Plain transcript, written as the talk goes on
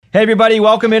Hey everybody,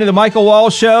 welcome into the Michael Wall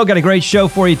Show. Got a great show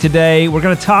for you today. We're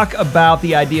going to talk about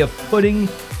the idea of putting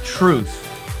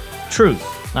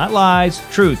truth, not lies,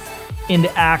 truth,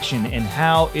 into action and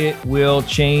how it will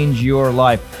change your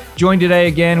life. Joined today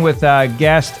again with a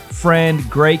guest, friend,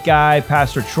 great guy,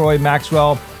 Pastor Troy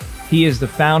Maxwell. He is the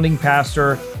founding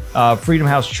pastor of Freedom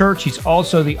House Church. He's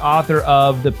also the author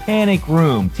of The Panic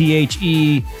Room,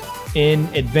 THE in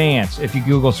advance. If you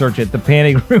Google search it, The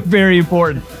Panic Room, very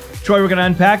important. Troy, we're going to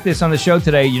unpack this on the show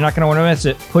today. You're not going to want to miss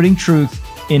it. Putting truth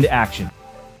into action.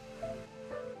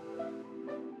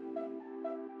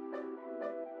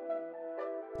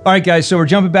 All right, guys, so we're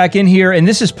jumping back in here, and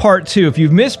this is part two. If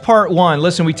you've missed part one,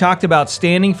 listen, we talked about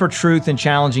standing for truth in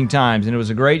challenging times, and it was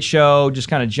a great show, just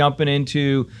kind of jumping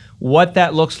into what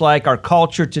that looks like. Our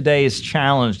culture today is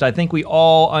challenged. I think we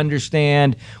all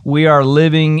understand we are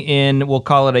living in, we'll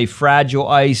call it a fragile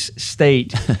ice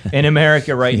state in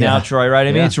America right now, Troy, right?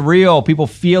 I mean, it's real. People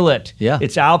feel it. Yeah.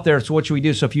 It's out there. So what should we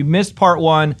do? So if you missed part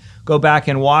one, go back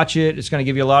and watch it. It's going to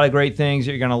give you a lot of great things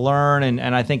that you're going to learn,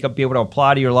 and I think be able to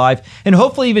apply to your life, and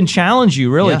hopefully even challenge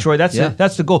you, really, Troy. That's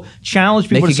the goal. Challenge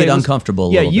people. Make you get uncomfortable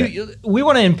a little bit. We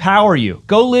want to empower you.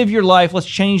 Go live your life. Let's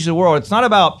change the world. It's not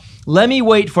about, let me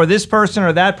wait for this person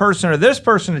or that person or this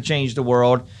person to change the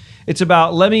world. It's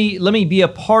about, let me be a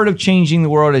part of changing the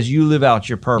world as you live out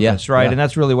your purpose, right? And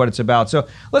that's really what it's about. So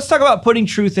let's talk about putting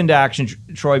truth into action,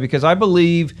 Troy, because I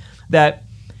believe that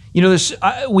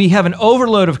we have an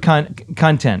overload of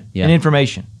content and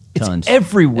information. Tons. It's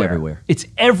everywhere. It's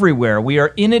everywhere. We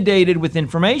are inundated with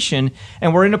information,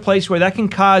 and we're in a place where that can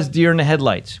cause deer in the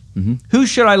headlights. Mm-hmm. Who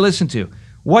should I listen to?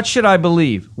 What should I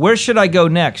believe? Where should I go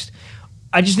next?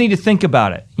 I just need to think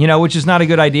about it, which is not a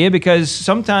good idea because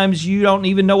sometimes you don't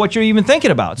even know what you're even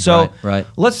thinking about. So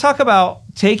let's talk about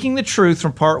taking the truth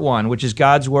from part one, which is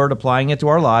God's word, applying it to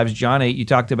our lives. John 8, you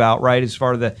talked about, right, as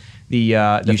far as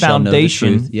the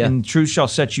foundation, and truth shall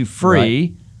set you free.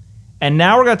 Right. And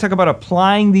now we're going to talk about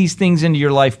applying these things into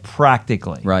your life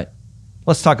practically. Right.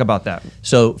 Let's talk about that.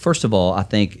 So first of all, I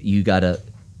think you got to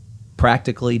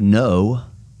practically know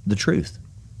the truth.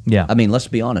 Yeah. I mean, let's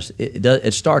be honest.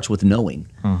 It starts with knowing.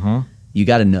 Mm-hmm. You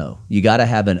got to know. You got to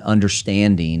have an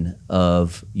understanding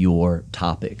of your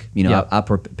topic.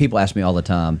 People ask me all the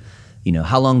time,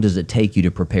 how long does it take you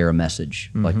to prepare a message,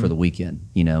 like for the weekend?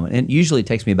 And usually it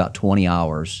takes me about 20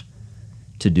 hours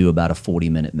to do about a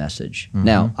 40-minute message. Mm-hmm.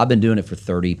 Now, I've been doing it for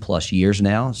 30 plus years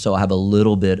now, so I have a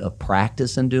little bit of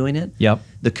practice in doing it. Yep.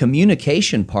 The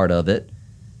communication part of it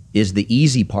is the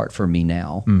easy part for me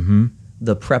now. Mm-hmm.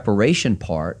 The preparation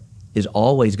part is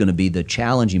always going to be the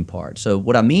challenging part. So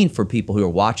what I mean for people who are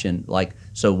watching,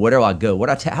 so where do I go?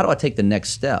 How do I take the next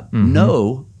step? Mm-hmm.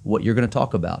 Know what you're going to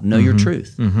talk about. Know your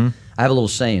truth. Mm-hmm. I have a little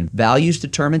saying, values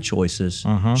determine choices,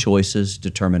 choices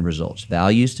determine results.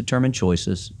 Values determine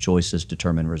choices, choices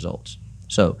determine results.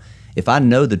 So if I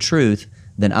know the truth,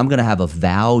 then I'm going to have a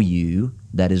value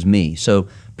that is me. So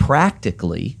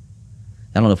practically,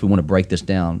 I don't know if we want to break this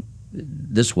down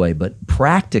this way, but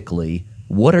practically,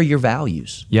 what are your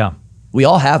values? Yeah. We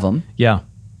all have them. Yeah.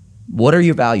 What are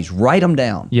your values? Write them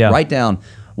down. Yeah. Write down,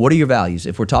 what are your values?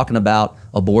 If we're talking about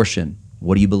abortion,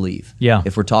 what do you believe? Yeah.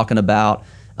 If we're talking about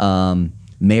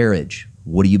marriage,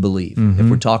 what do you believe? Mm-hmm. If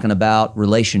we're talking about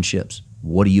relationships,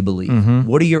 what do you believe? Mm-hmm.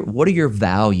 What are your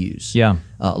values? Yeah.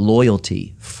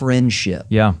 Loyalty, friendship,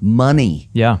 money.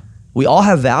 Yeah. We all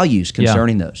have values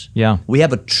concerning those. Yeah. We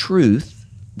have a truth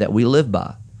that we live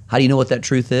by. How do you know what that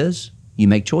truth is? You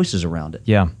make choices around it.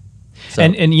 Yeah. So,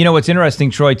 and what's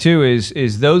interesting, Troy, too,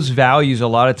 is those values a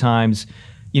lot of times,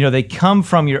 they come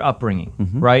from your upbringing,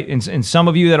 right? And some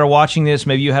of you that are watching this,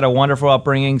 maybe you had a wonderful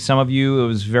upbringing. Some of you, it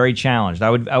was very challenged.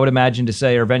 I would imagine to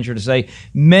say, or venture to say,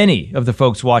 many of the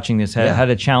folks watching this had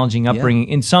a challenging upbringing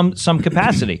in some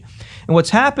capacity. And what's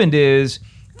happened is,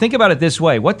 think about it this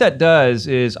way. What that does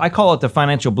is, I call it the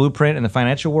financial blueprint in the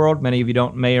financial world. Many of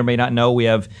you may or may not know we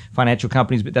have financial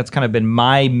companies, but that's kind of been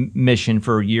my mission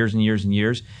for years and years and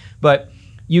years. But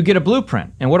you get a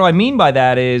blueprint. And what do I mean by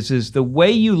that is the way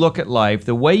you look at life,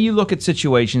 the way you look at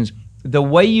situations, the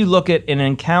way you look at and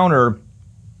encounter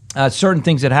certain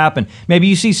things that happen. Maybe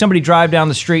you see somebody drive down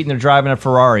the street and they're driving a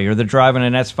Ferrari, or they're driving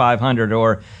an S500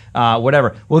 or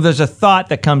whatever. Well, there's a thought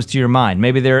that comes to your mind.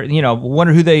 Maybe they're,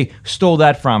 wonder who they stole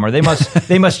that from, or they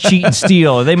must cheat and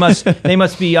steal, or they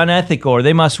must be unethical, or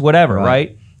they must whatever,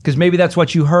 right? Because maybe that's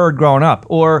what you heard growing up.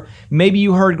 Or maybe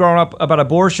you heard growing up about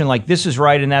abortion, like this is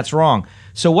right and that's wrong.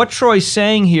 So what Troy's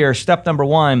saying here, step number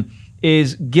one,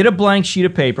 is get a blank sheet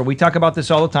of paper. We talk about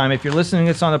this all the time. If you're listening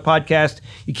to this on the podcast,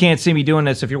 you can't see me doing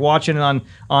this. If you're watching it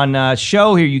on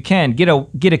show here, you can. Get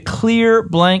a clear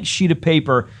blank sheet of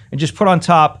paper and just put on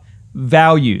top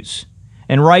values.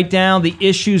 and write down the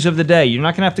issues of the day. You're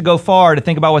not going to have to go far to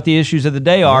think about what the issues of the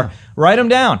day are. Yeah. Write them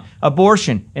down.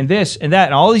 Abortion and this and that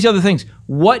and all these other things.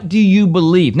 What do you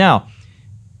believe? Now,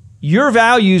 your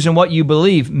values and what you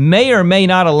believe may or may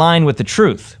not align with the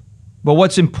truth. But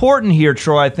what's important here,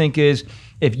 Troy, I think, is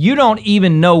if you don't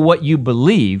even know what you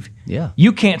believe,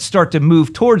 you can't start to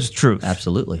move towards truth.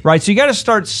 Absolutely. Right? So you got to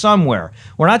start somewhere.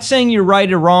 We're not saying you're right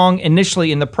or wrong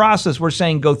initially in the process. We're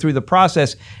saying go through the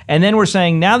process. And then we're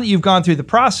saying now that you've gone through the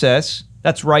process,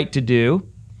 that's right to do.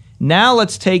 Now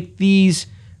let's take these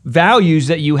values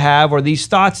that you have or these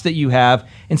thoughts that you have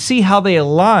and see how they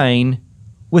align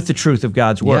with the truth of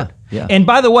God's word. Yeah. And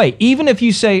by the way, even if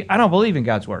you say, I don't believe in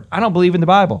God's word, I don't believe in the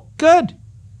Bible, good.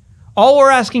 All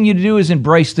we're asking you to do is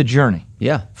embrace the journey.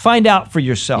 Yeah. Find out for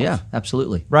yourself. Yeah,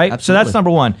 absolutely. Right? Absolutely. So that's number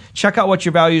one. Check out what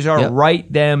your values are. Yep.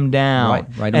 Write them down.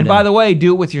 Write them and down. by the way,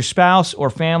 do it with your spouse or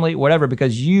family, whatever,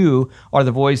 because you are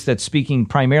the voice that's speaking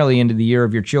primarily into the ear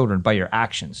of your children by your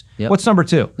actions. Yep. What's number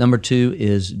two? Number two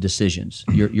is decisions,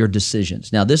 your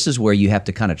decisions. Now, this is where you have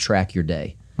to kind of track your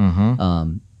day.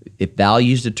 Mm-hmm. If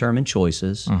values determine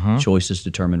choices, choices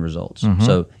determine results.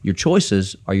 So your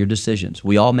choices are your decisions.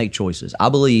 We all make choices. I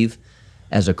believe,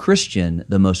 as a Christian,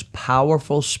 the most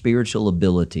powerful spiritual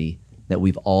ability that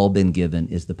we've all been given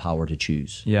is the power to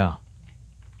choose. Yeah.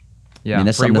 I mean,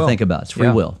 that's free something will. to think about. It's free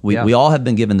will. We all have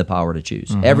been given the power to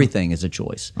choose. Everything is a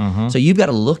choice. So you've got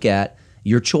to look at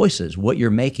your choices, what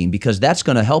you're making, because that's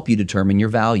going to help you determine your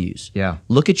values. Yeah.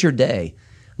 Look at your day.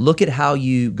 Look at how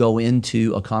you go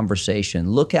into a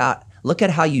conversation. Look at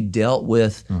how you dealt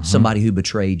with somebody who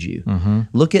betrayed you.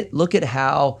 Look at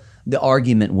how the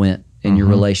argument went in your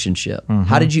relationship.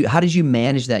 How did you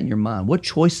manage that in your mind? What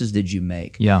choices did you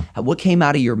make? Yeah. What came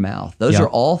out of your mouth? Those are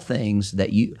all things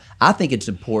that I think it's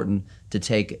important to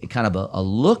take kind of a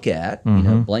look at,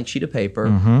 blank sheet of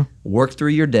paper, work through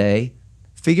your day,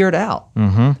 figure it out.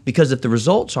 Because if the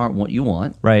results aren't what you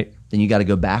want, right, then you got to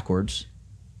go backwards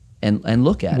and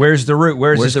look at where's the root?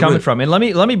 Where's this coming from? And let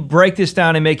me break this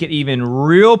down and make it even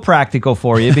real practical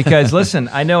for you, because listen,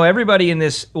 I know everybody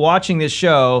watching this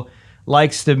show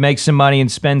likes to make some money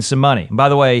and spend some money. And by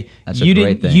the way, you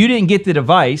didn't get the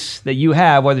device that you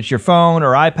have, whether it's your phone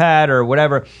or iPad or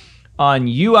whatever, on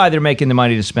you either making the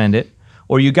money to spend it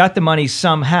or you got the money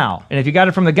somehow. And if you got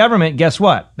it from the government, guess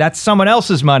what? That's someone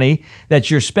else's money that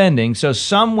you're spending. So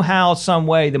somehow, some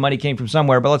way, the money came from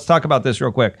somewhere. But let's talk about this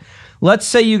real quick. Let's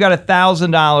say you got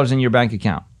 $1,000 in your bank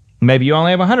account. Maybe you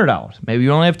only have $100. Maybe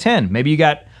you only have 10. Maybe you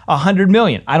got 100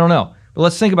 million. I don't know. But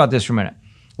let's think about this for a minute.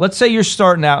 Let's say you're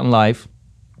starting out in life.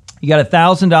 You got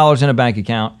 $1,000 in a bank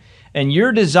account, and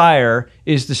your desire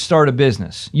is to start a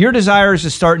business. Your desire is to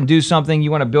start and do something.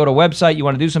 You want to build a website. You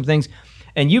want to do some things.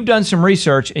 And you've done some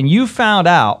research, and you found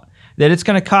out that it's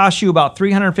going to cost you about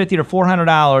 $350 to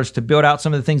 $400 to build out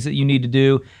some of the things that you need to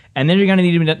do. And then you're going to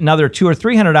need another $200 or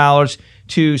 $300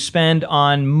 to spend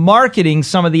on marketing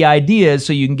some of the ideas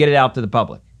so you can get it out to the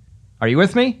public. Are you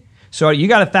with me? So you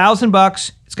got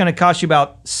 $1,000. It's going to cost you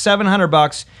about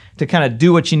 $700 to kind of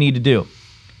do what you need to do.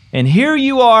 And here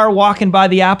you are walking by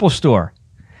the Apple store,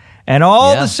 and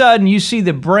all of a sudden you see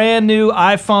the brand new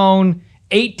iPhone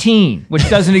 18, which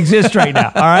doesn't exist right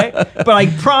now, all right? But I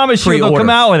promise you they'll come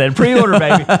out with it. Pre-order,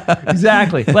 baby.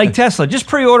 Exactly. Like Tesla, just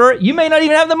pre-order it. You may not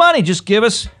even have the money. Just give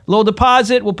us a little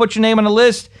deposit. We'll put your name on the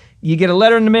list. You get a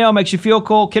letter in the mail, makes you feel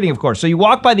cool. Kidding, of course. So you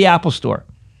walk by the Apple store.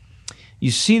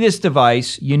 You see this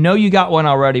device. You know you got one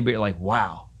already, but you're like,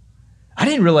 wow. I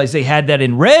didn't realize they had that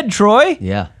in red, Troy.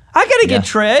 Yeah. I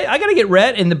gotta get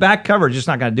red, and the back cover is just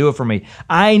not gonna do it for me.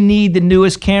 I need the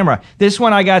newest camera. This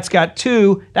one I got's got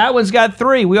 2. That one's got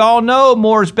 3. We all know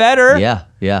more's better.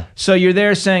 Yeah. So you're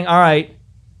there saying, all right,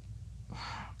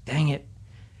 dang it.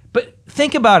 But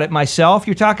think about it, myself.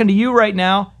 You're talking to you right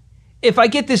now. If I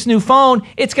get this new phone,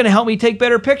 it's gonna help me take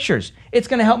better pictures. It's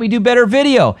gonna help me do better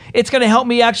video. It's gonna help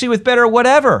me actually with better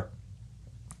whatever.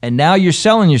 And now you're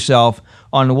selling yourself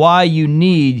on why you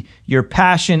need your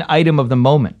passion item of the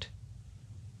moment.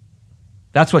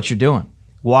 That's what you're doing.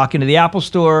 Walk into the Apple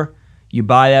store, you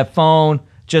buy that phone,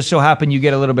 just so happen you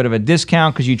get a little bit of a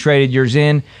discount because you traded yours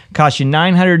in. Cost you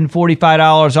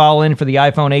 $945 all in for the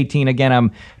iPhone 18. Again,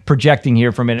 I'm projecting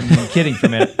here for a minute. I'm kidding for a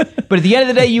minute. But at the end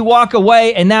of the day, you walk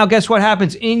away, and now guess what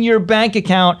happens? In your bank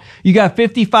account, you got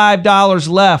 $55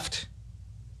 left.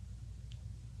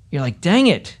 You're like, dang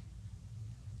it.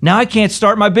 Now I can't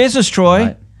start my business, Troy.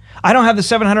 Right. I don't have the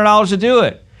 $700 to do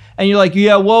it. And you're like,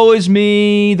 yeah, woe is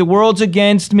me. The world's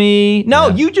against me. No,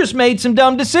 you just made some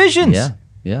dumb decisions.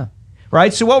 Yeah.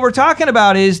 Right? So what we're talking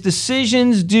about is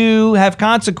decisions do have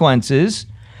consequences.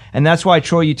 And that's why,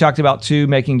 Troy, you talked about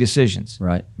making decisions.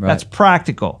 Right. That's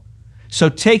practical. So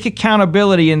take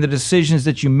accountability in the decisions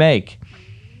that you make.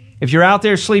 If you're out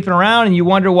there sleeping around and you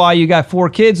wonder why you got 4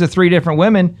 kids with 3 different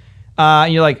women,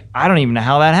 and you're like, I don't even know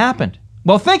how that happened.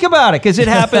 Well, think about it, because it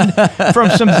happened from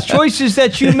some choices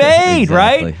that you made,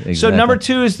 right? Exactly. So number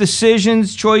 2 is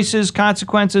decisions, choices,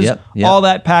 consequences, Yep. all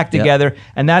that packed together.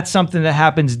 And that's something that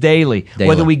happens daily.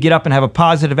 Whether we get up and have a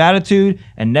positive attitude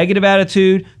and negative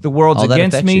attitude, the world's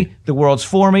against me, the world's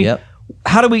for me. Yep.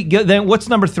 How do we get, then what's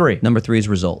number 3? Number 3 is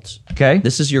results. Okay.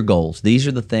 This is your goals. These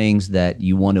are the things that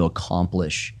you want to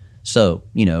accomplish. So,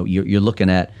 you're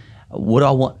looking at, what do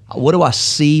I want? What do I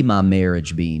see my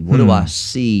marriage being? What do I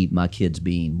see my kids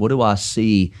being? What do I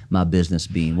see my business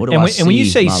being? What do I see? And when you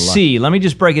say see, let me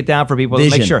just break it down for people to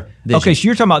make sure. Vision. Okay, so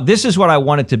you're talking about this is what I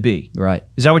want it to be. Right.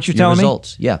 Is that what you're telling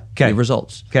results. me? Yeah. Okay. Your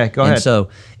results. Okay, go ahead. And so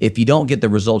if you don't get the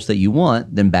results that you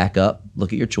want, then back up,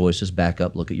 look at your choices, back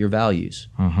up, look at your values.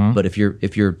 But if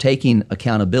you're taking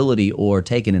accountability or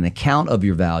taking an account of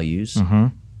your values,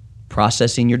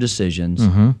 processing your decisions,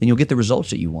 then you'll get the results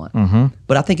that you want.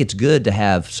 But I think it's good to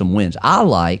have some wins.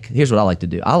 Here's what I like to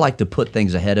do. I like to put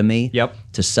things ahead of me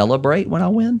to celebrate when I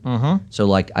win. So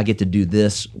like I get to do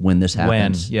this when this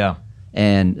happens.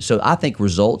 And so I think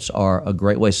results are a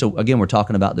great way. So again, we're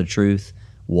talking about the truth,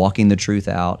 walking the truth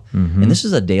out. And this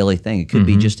is a daily thing. It could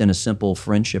be just in a simple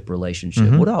friendship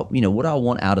relationship. What do I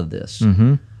want out of this?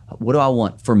 What do I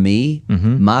want? For me,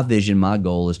 my vision, my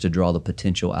goal is to draw the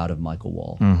potential out of Michael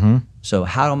Wall. So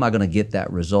how am I going to get that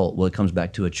result? Well, it comes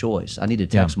back to a choice. I need to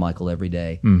text Michael every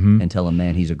day and tell him,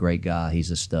 man, he's a great guy.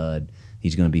 He's a stud.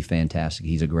 He's going to be fantastic.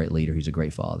 He's a great leader. He's a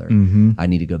great father. I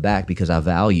need to go back because I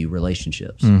value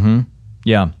relationships.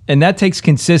 Yeah, and that takes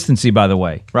consistency, by the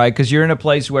way, right? Because you're in a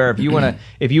place where if you want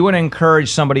to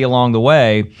encourage somebody along the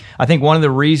way, I think one of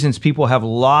the reasons people have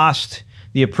lost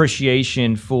the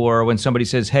appreciation for when somebody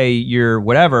says, hey, you're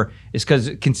whatever, is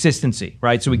because consistency,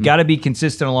 right? So we got to be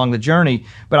consistent along the journey.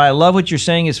 But I love what you're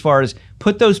saying as far as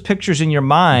put those pictures in your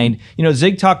mind.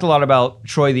 Zig talked a lot about,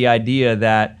 Troy, the idea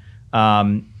that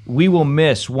we will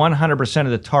miss 100%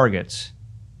 of the targets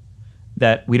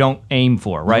that we don't aim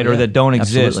for, right? Or that don't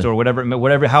exist, or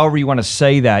whatever, however you want to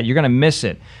say that, you're going to miss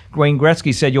it. Wayne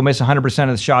Gretzky said you'll miss 100%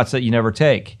 of the shots that you never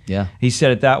take. Yeah. He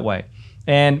said it that way.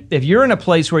 And if you're in a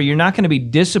place where you're not going to be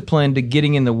disciplined to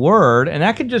getting in the Word, and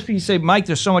that could just be, say, Mike,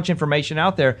 there's so much information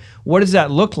out there. What does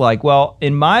that look like? Well,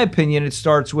 in my opinion, it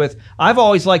starts with, I've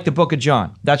always liked the book of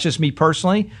John. That's just me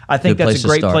personally. I think that's a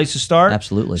great place to start.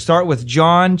 Absolutely. Start with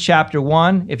John chapter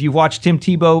 1. If you've watched Tim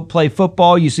Tebow play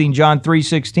football, you've seen John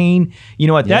 3:16. You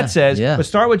know what that says. Yeah. But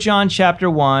start with John chapter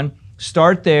 1.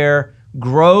 Start there.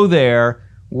 Grow there.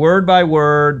 Word by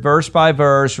word, verse by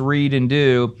verse, read and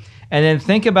do. And then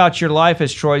think about your life,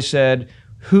 as Troy said,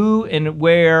 who and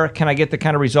where can I get the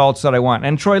kind of results that I want?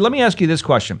 And Troy, let me ask you this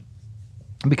question.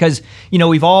 Because,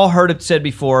 we've all heard it said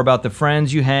before about the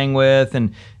friends you hang with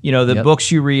and, the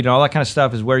books you read and all that kind of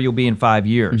stuff is where you'll be in 5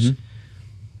 years.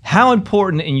 How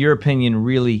important, in your opinion,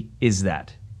 really is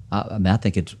that? I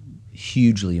think it's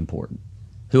hugely important.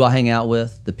 Who I hang out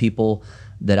with, the people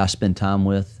that I spend time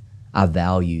with, I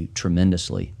value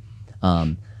tremendously.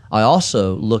 I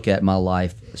also look at my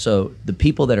life, so the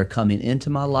people that are coming into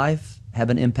my life have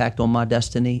an impact on my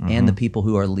destiny, and the people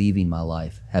who are leaving my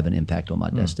life have an impact on my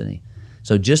destiny.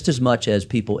 So just as much as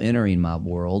people entering my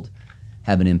world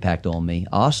have an impact on me,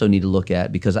 I also need to look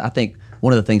at, because I think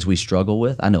one of the things we struggle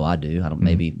with, I know I do, I don't,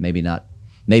 maybe not,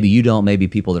 maybe you don't, maybe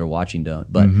people that are watching don't,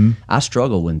 but I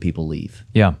struggle when people leave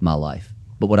my life.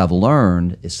 But what I've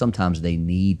learned is sometimes they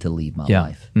need to leave my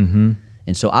life.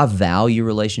 And so I value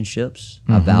relationships.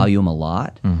 I value them a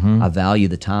lot. I value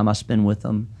the time I spend with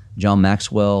them. John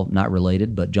Maxwell, not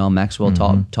related, but John Maxwell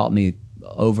taught me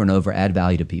over and over, add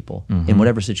value to people in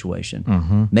whatever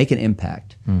situation. Make an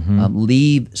impact.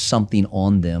 Leave something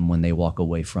on them when they walk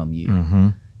away from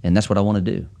you. And that's what I want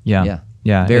to do. Yeah.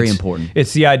 Very important.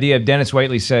 It's the idea of Dennis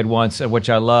Waitley said once, which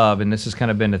I love, and this has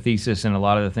kind of been the thesis in a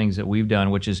lot of the things that we've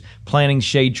done, which is planting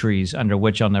shade trees under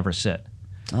which I'll never sit.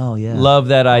 Oh, yeah. Love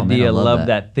that idea. Love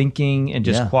that thinking and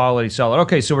just quality solid.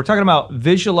 Okay, so we're talking about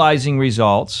visualizing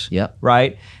results,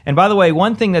 right? And by the way,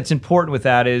 one thing that's important with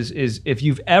that is if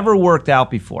you've ever worked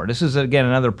out before, this is, again,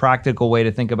 another practical way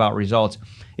to think about results.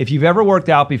 If you've ever worked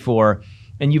out before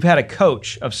and you've had a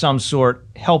coach of some sort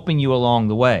helping you along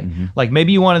the way, like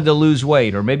maybe you wanted to lose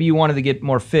weight, or maybe you wanted to get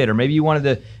more fit, or maybe you wanted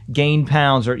to gain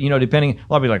pounds, or, depending, a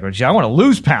lot of people are like, well, gee, I want to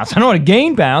lose pounds. I don't want to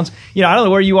gain pounds. I don't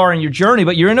know where you are in your journey,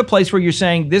 but you're in a place where you're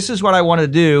saying, this is what I want to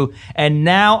do. And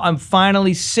now I'm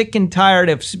finally sick and tired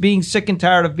of being sick and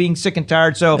tired of being sick and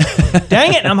tired. So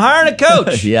dang it, I'm hiring a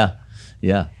coach. Yeah.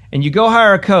 And you go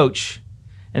hire a coach,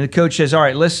 and the coach says, all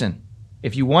right, listen,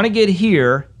 if you want to get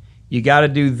here, you got to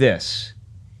do this.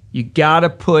 You got to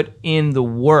put in the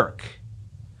work.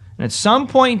 And at some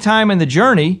point in time in the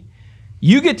journey,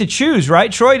 you get to choose,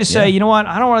 right, Troy, to say, you know what,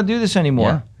 I don't want to do this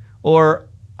anymore. Or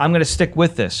I'm going to stick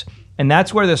with this. And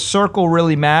that's where the circle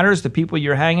really matters, the people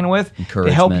you're hanging with,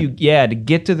 to help you, to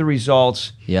get to the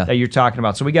results that you're talking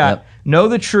about. So we got know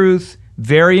the truth,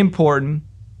 very important.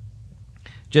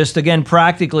 Just again,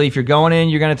 practically, if you're going in,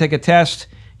 you're going to take a test,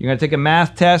 you're going to take a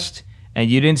math test, and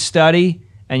you didn't study,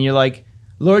 and you're like,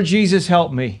 Lord Jesus,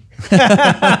 help me.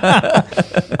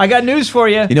 I got news for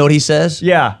you. You know what he says?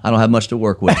 Yeah. I don't have much to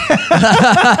work with.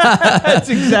 That's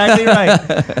exactly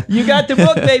right. You got the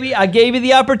book, baby. I gave you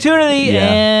the opportunity,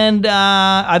 and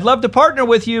I'd love to partner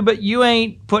with you, but you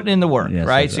ain't putting in the work,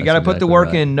 right? So you got to put the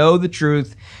work in, know the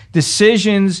truth. The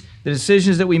decisions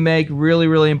that we make, really,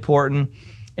 really important.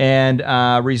 And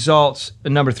results,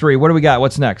 number 3. What do we got?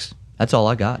 What's next? That's all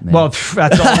I got, man. Well,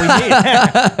 that's all we need.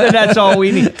 That's all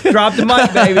we need. Drop the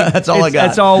mic, baby. That's all I got.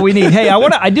 That's all we need. Hey,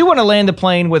 I do want to land the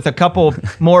plane with a couple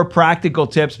more practical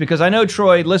tips, because I know,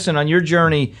 Troy, listen, on your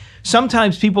journey,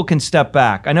 sometimes people can step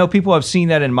back. I know people have seen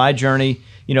that in my journey.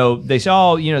 You know, they say,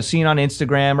 oh, seen on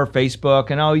Instagram or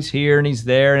Facebook, and oh, he's here and he's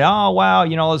there, and oh, wow,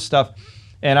 all this stuff.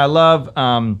 And I love,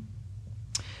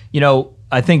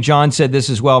 I think John said this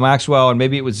as well, Maxwell, and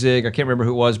maybe it was Zig, I can't remember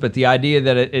who it was, but the idea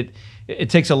that it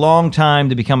takes a long time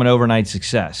to become an overnight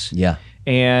success. Yeah.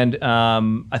 And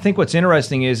I think what's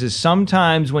interesting is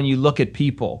sometimes when you look at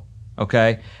people,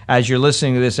 okay, as you're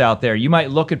listening to this out there, you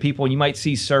might look at people and you might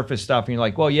see surface stuff and you're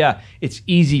like, well, yeah, it's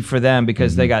easy for them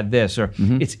because they got this, or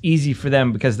it's easy for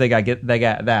them because they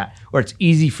got that, or it's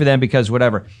easy for them because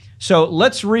whatever. So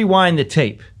let's rewind the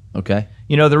tape. Okay.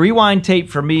 The rewind tape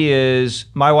for me is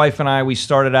my wife and I, we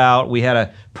started out, we had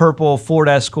a purple Ford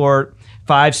Escort,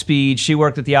 5-speed. She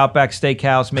worked at the Outback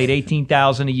Steakhouse, made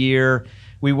 $18,000 a year.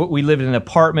 We lived in an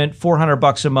apartment,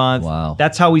 $400 a month. Wow.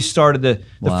 That's how we started the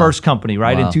first company,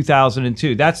 right, in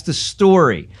 2002. That's the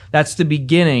story. That's the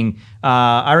beginning.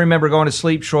 I remember going to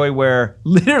sleep, Troy, where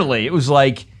literally it was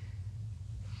like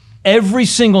every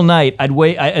single night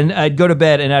I'd go to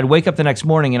bed and I'd wake up the next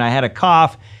morning and I had a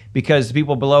cough because the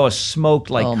people below us smoked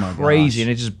like crazy, and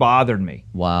it just bothered me.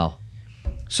 Wow.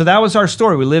 So that was our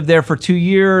story. We lived there for 2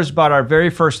 years, bought our very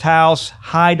first house,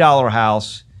 high dollar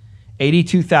house,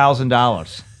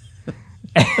 $82,000.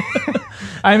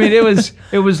 I mean,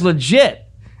 it was legit.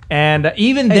 And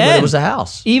even then, but it was a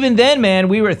house. Even then, man,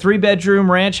 we were a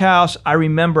 3-bedroom ranch house. I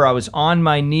remember I was on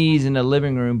my knees in the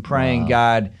living room praying,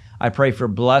 God, I pray for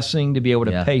blessing to be able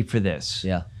to pay for this.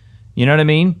 Yeah. You know what I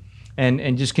mean?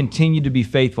 And just continue to be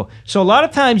faithful. So a lot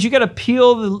of times you got to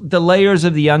peel the layers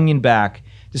of the onion back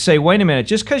to say, wait a minute,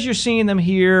 just because you're seeing them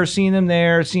here, seeing them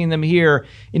there, seeing them here,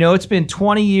 it's been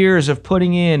 20 years of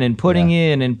putting in and putting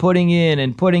in and putting in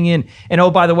and putting in. And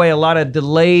oh, by the way, a lot of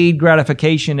delayed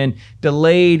gratification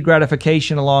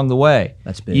along the way.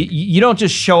 That's big. You don't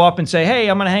just show up and say, hey,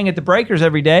 I'm going to hang at the breakers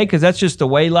every day, because that's just the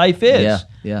way life is. Yeah,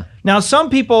 yeah. Now, some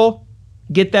people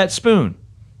get that spoon.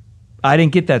 I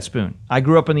didn't get that spoon. I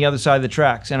grew up on the other side of the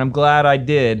tracks, and I'm glad I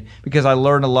did, because I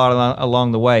learned a lot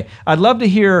along the way. I'd love to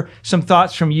hear some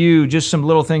thoughts from you, just some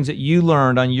little things that you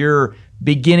learned on your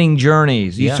beginning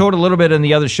journeys. You told a little bit in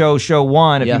the other show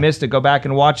 1. If you missed it, go back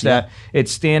and watch that.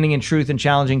 It's Standing in Truth in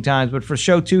Challenging Times. But for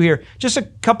show 2 here, just a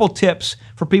couple tips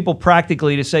for people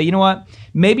practically to say, you know what,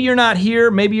 maybe you're not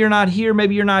here, maybe you're not here,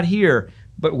 maybe you're not here,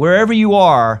 but wherever you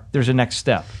are, there's a next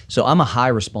step. So I'm a high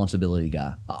responsibility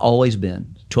guy. I've always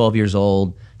been. 12 years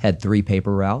old, had 3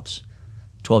 paper routes.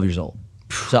 12 years old.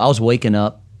 So I was waking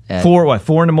up at 4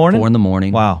 in the morning? 4 in the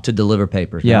morning. Wow. To deliver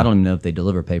papers. Yeah. Now, I don't even know if they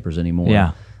deliver papers anymore.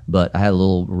 Yeah. But I had a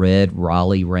little red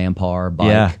Raleigh Rampar bike.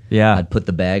 Yeah, yeah. I'd put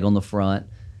the bag on the front,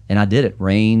 and I did it.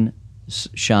 Rain,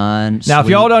 shine, now, sleet, if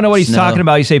y'all don't know what he's snow. talking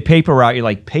about, you say paper route. You're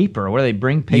like, paper? What do they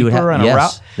bring paper on a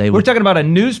route? We're talking about a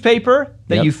newspaper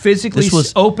that you physically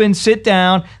open, sit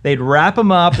down. They'd wrap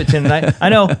them up. It's in. I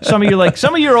know some of you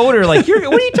are older. Like, what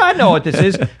are you talking about? What this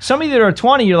is? Some of you that are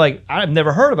 20, you're like, I've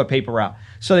never heard of a paper route.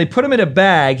 So they put him in a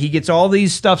bag. He gets all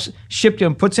these stuff shipped to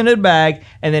him, puts in a bag,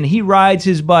 and then he rides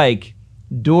his bike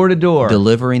door to door,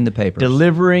 delivering the papers,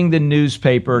 delivering the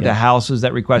newspaper to houses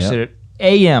that requested it.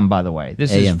 AM, by the way.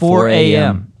 This is 4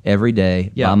 a.m. every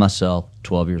day by myself,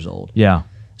 12 years old. Yeah.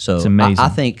 So it's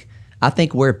amazing. I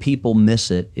think where people miss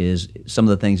it is some of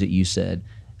the things that you said.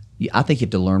 I think you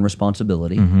have to learn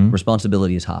responsibility.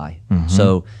 Responsibility is high.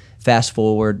 So fast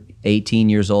forward, 18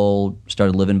 years old,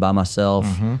 started living by myself,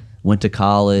 went to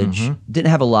college, didn't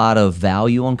have a lot of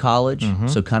value on college,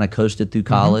 so kind of coasted through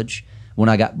college. When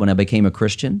I became a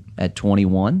Christian at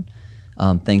 21,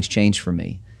 things changed for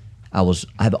me.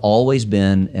 I've always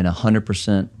been in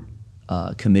 100%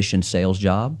 commission sales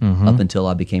job up until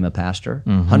I became a pastor.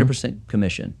 100%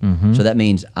 commission. So that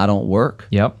means I don't work.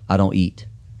 Yep. I don't eat.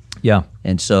 Yeah.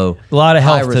 And so a lot of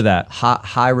health to that.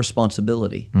 High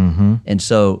responsibility. And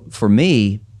so for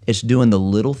me, it's doing the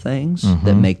little things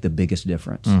that make the biggest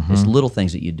difference. It's little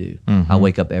things that you do. I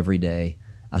wake up every day.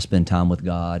 I spend time with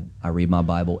God. I read my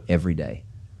Bible every day.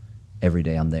 Every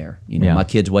day I'm there. You know, my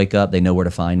kids wake up, they know where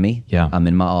to find me. Yeah. I'm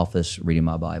in my office reading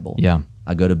my Bible. Yeah.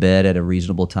 I go to bed at a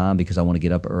reasonable time because I want to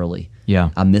get up early.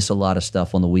 Yeah. I miss a lot of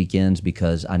stuff on the weekends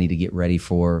because I need to get ready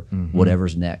for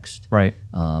whatever's next. Right.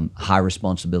 High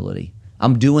responsibility.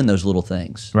 I'm doing those little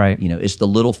things. Right. You know, it's the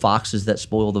little foxes that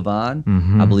spoil the vine.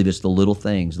 I believe it's the little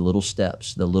things, the little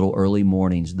steps, the little early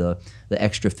mornings, the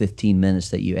extra 15 minutes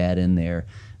that you add in there,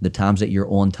 the times that you're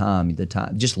on time,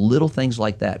 just little things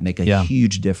like that make a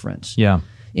huge difference. Yeah.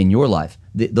 In your life,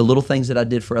 the little things that I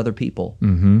did for other people,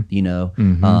 you know,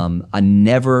 I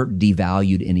never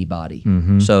devalued anybody.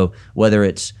 So whether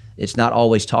it's not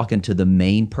always talking to the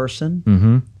main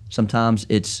person, sometimes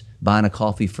it's buying a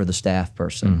coffee for the staff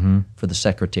person, for the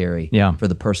secretary, for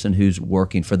the person who's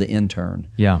working, for the intern,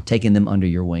 taking them under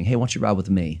your wing. Hey, why don't you ride with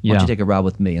me? Why don't you take a ride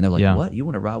with me? And they're like, what? You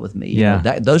want to ride with me? You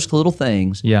know, those little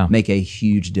things make a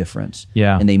huge difference.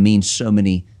 And they mean so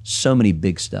many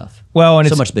big stuff. Well, and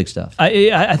so much big stuff.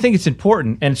 I think it's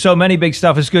important, and so many big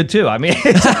stuff is good too. I mean,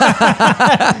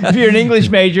 if you're an English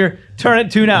major,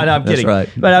 tune out. No, I'm kidding. That's right.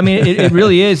 But I mean, it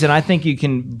really is, and I think you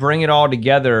can bring it all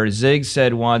together. Zig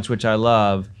said once, which I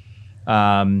love,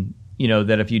 you know,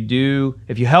 that if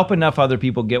you help enough other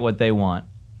people get what they want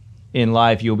in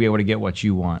life, you'll be able to get what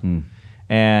you want.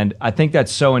 And I think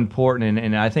that's so important,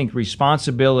 and I think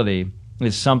responsibility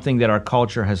is something that our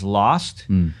culture has lost.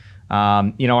 You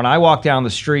know, when I walk down the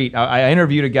street, I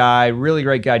interviewed a guy, really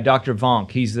great guy, Dr.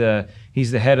 Vonk. He's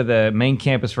the head of the main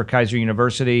campus for Kaiser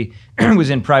University. Was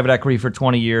in private equity for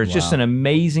 20 years. Wow. Just an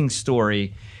amazing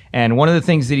story. And one of the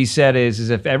things that he said is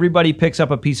if everybody picks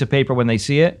up a piece of paper when they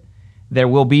see it, there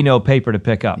will be no paper to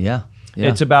pick up. Yeah.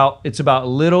 It's about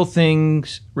little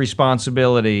things,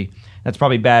 responsibility. That's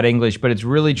probably bad English, but it's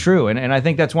really true. And I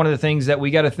think that's one of the things that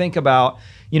we got to think about,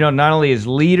 you know, not only as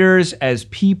leaders, as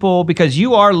people, because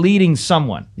you are leading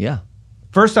someone. Yeah.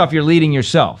 First off, you're leading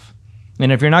yourself.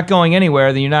 And if you're not going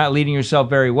anywhere, then you're not leading yourself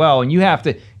very well. And you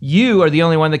are the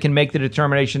only one that can make the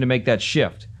determination to make that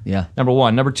shift. Yeah. Number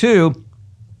one. Number two,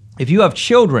 if you have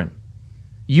children,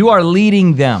 you are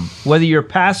leading them. Whether you're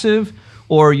passive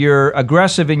or you're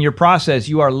aggressive in your process,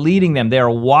 you are leading them. They are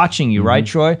watching you, right,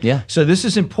 Troy? Yeah. So this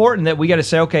is important that we got to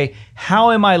say, okay,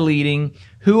 how am I leading?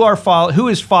 Who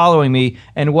is following me,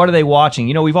 and what are they watching?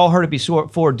 You know, we've all heard it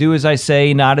before, do as I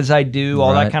say, not as I do,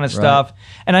 all that kind of stuff.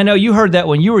 And I know you heard that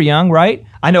when you were young, right?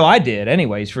 I know I did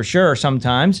anyways, for sure,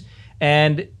 sometimes.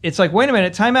 And it's like, wait a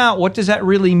minute, time out. What does that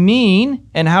really mean?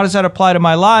 And how does that apply to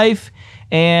my life?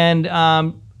 And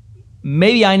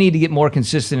maybe I need to get more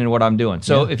consistent in what I'm doing.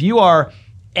 So if you are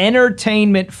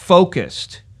entertainment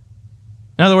focused,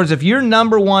 in other words, if your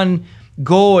number one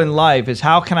goal in life is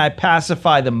how can I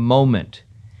pacify the moment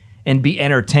and be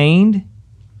entertained,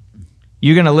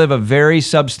 you're going to live a very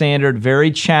substandard,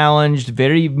 very challenged,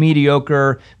 very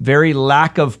mediocre, very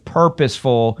lack of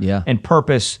purposeful and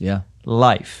purpose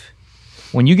life.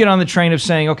 When you get on the train of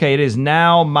saying, okay, it is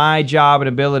now my job and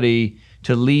ability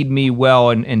to lead me well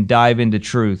and dive into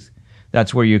truth,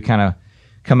 that's where you kind of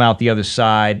come out the other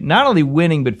side, not only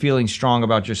winning, but feeling strong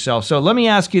about yourself. So let me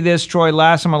ask you this, Troy.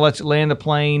 Last time I let you land the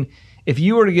plane. If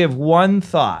you were to give one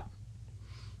thought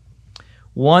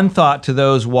to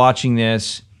those watching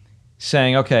this,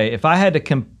 saying, okay, if I had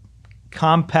to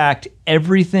compact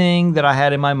everything that I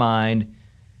had in my mind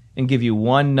and give you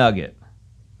one nugget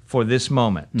for this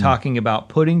moment, talking about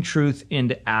putting truth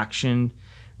into action,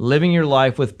 living your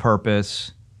life with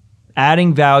purpose,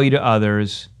 adding value to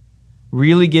others,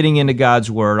 really getting into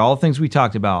God's word, all the things we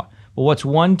talked about. But what's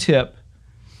one tip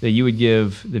that you would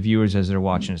give the viewers as they're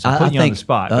watching us? I'm putting you on the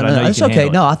spot, but I know you can handle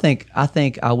it. No, I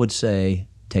think I would say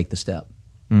take the step.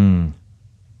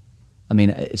 I mean,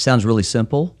 it sounds really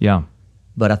simple. Yeah.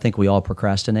 But I think we all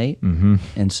procrastinate.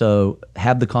 And so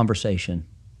have the conversation.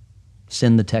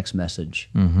 Send the text message.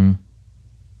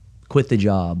 Quit the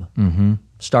job.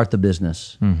 Start the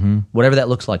business. Whatever that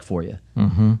looks like for you.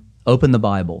 Open the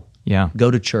Bible. Yeah.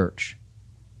 Go to church.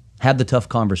 Have the tough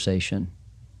conversation.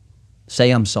 Say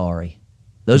I'm sorry.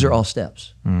 Those are all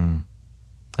steps.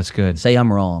 That's good. Say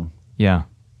I'm wrong. Yeah.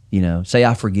 You know, say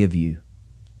I forgive you.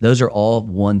 Those are all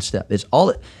one step. It's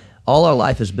all our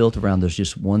life is built around those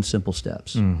just one simple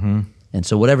steps. And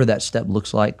so whatever that step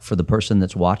looks like for the person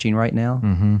that's watching right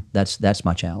now, that's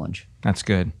my challenge. That's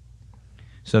good.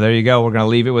 So there you go. We're going to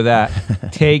leave it with that.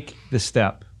 Take the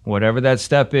step. whatever that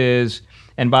step is.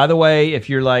 And by the way, if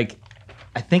you're like,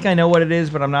 I think I know what it is,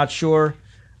 but I'm not sure,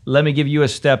 let me give you a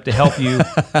step to help you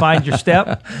find your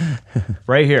step.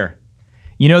 Right here.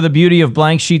 You know the beauty of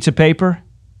blank sheets of paper?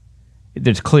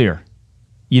 It's clear.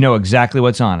 You know exactly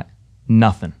what's on it.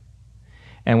 Nothing.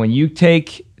 And when you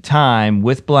take time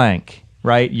with blank,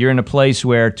 right, you're in a place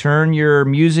where turn your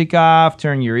music off,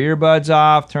 turn your earbuds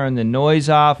off, turn the noise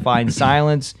off, find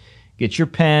silence, get your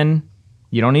pen.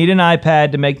 You don't need an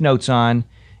iPad to make notes on.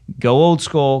 Go old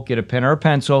school, get a pen or a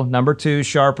pencil. Number 2,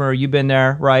 sharpener, you've been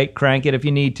there, right? Crank it if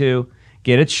you need to.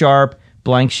 Get it sharp,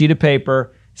 blank sheet of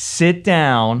paper. Sit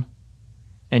down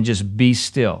and just be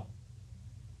still.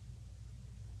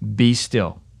 Be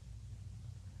still.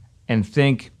 And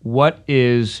think, what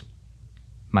is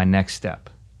my next step?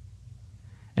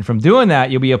 And from doing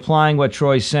that, you'll be applying what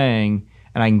Troy's saying.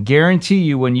 And I can guarantee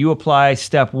you when you apply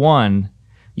step 1,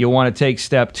 you'll want to take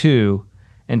step 2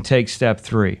 and take step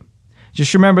 3.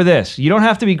 Just remember this. You don't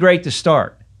have to be great to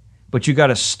start, but you got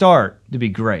to start to be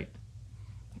great.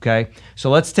 Okay? So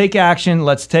let's take action.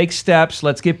 Let's take steps.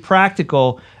 Let's get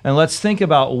practical. And let's think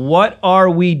about what are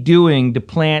we doing to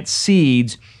plant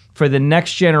seeds for the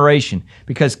next generation?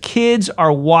 Because kids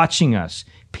are watching us.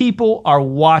 People are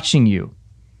watching you.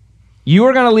 You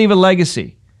are going to leave a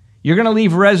legacy. You're going to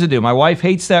leave residue. My wife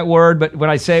hates that word, but when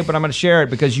I say it, but I'm going to share it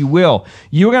because you will.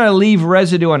 You're going to leave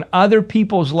residue on other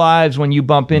people's lives when you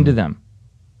bump into them.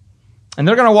 And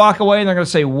they're going to walk away and they're going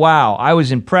to say, wow, I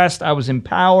was impressed, I was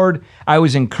empowered, I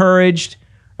was encouraged.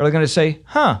 Or they're going to say,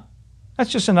 that's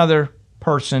just another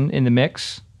person in the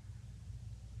mix.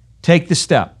 Take the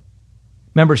step.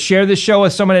 Remember, share this show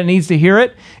with someone that needs to hear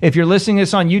it. If you're listening to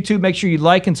this on YouTube, make sure you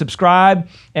like and subscribe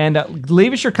and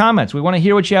leave us your comments. We want to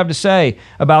hear what you have to say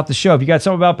about the show. If you got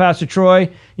something about Pastor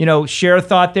Troy, share a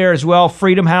thought there as well.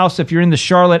 Freedom House, if you're in the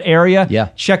Charlotte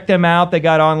area, check them out. They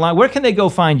got online. Where can they go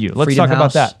find you? Let's talk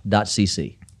about that.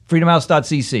 FreedomHouse.cc.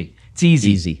 FreedomHouse.cc. It's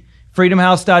easy. Easy.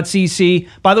 FreedomHouse.cc.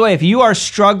 By the way, if you are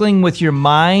struggling with your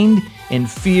mind and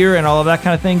fear and all of that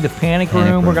kind of thing, the Panic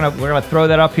Room, we're gonna throw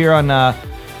that up here on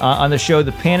the show,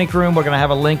 the Panic Room. We're going to have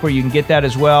a link where you can get that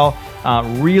as well.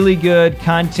 Really good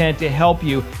content to help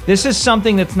you. This is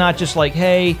something that's not just like,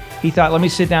 hey, he thought, let me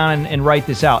sit down and write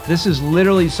this out. This is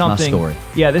literally something. My story.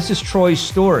 Yeah, this is Troy's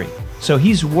story. So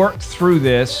he's worked through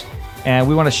this, and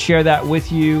we want to share that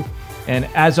with you. And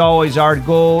as always, our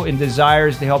goal and desire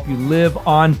is to help you live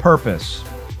on purpose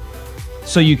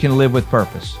so you can live with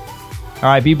purpose. All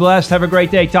right, be blessed. Have a great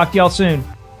day. Talk to y'all soon.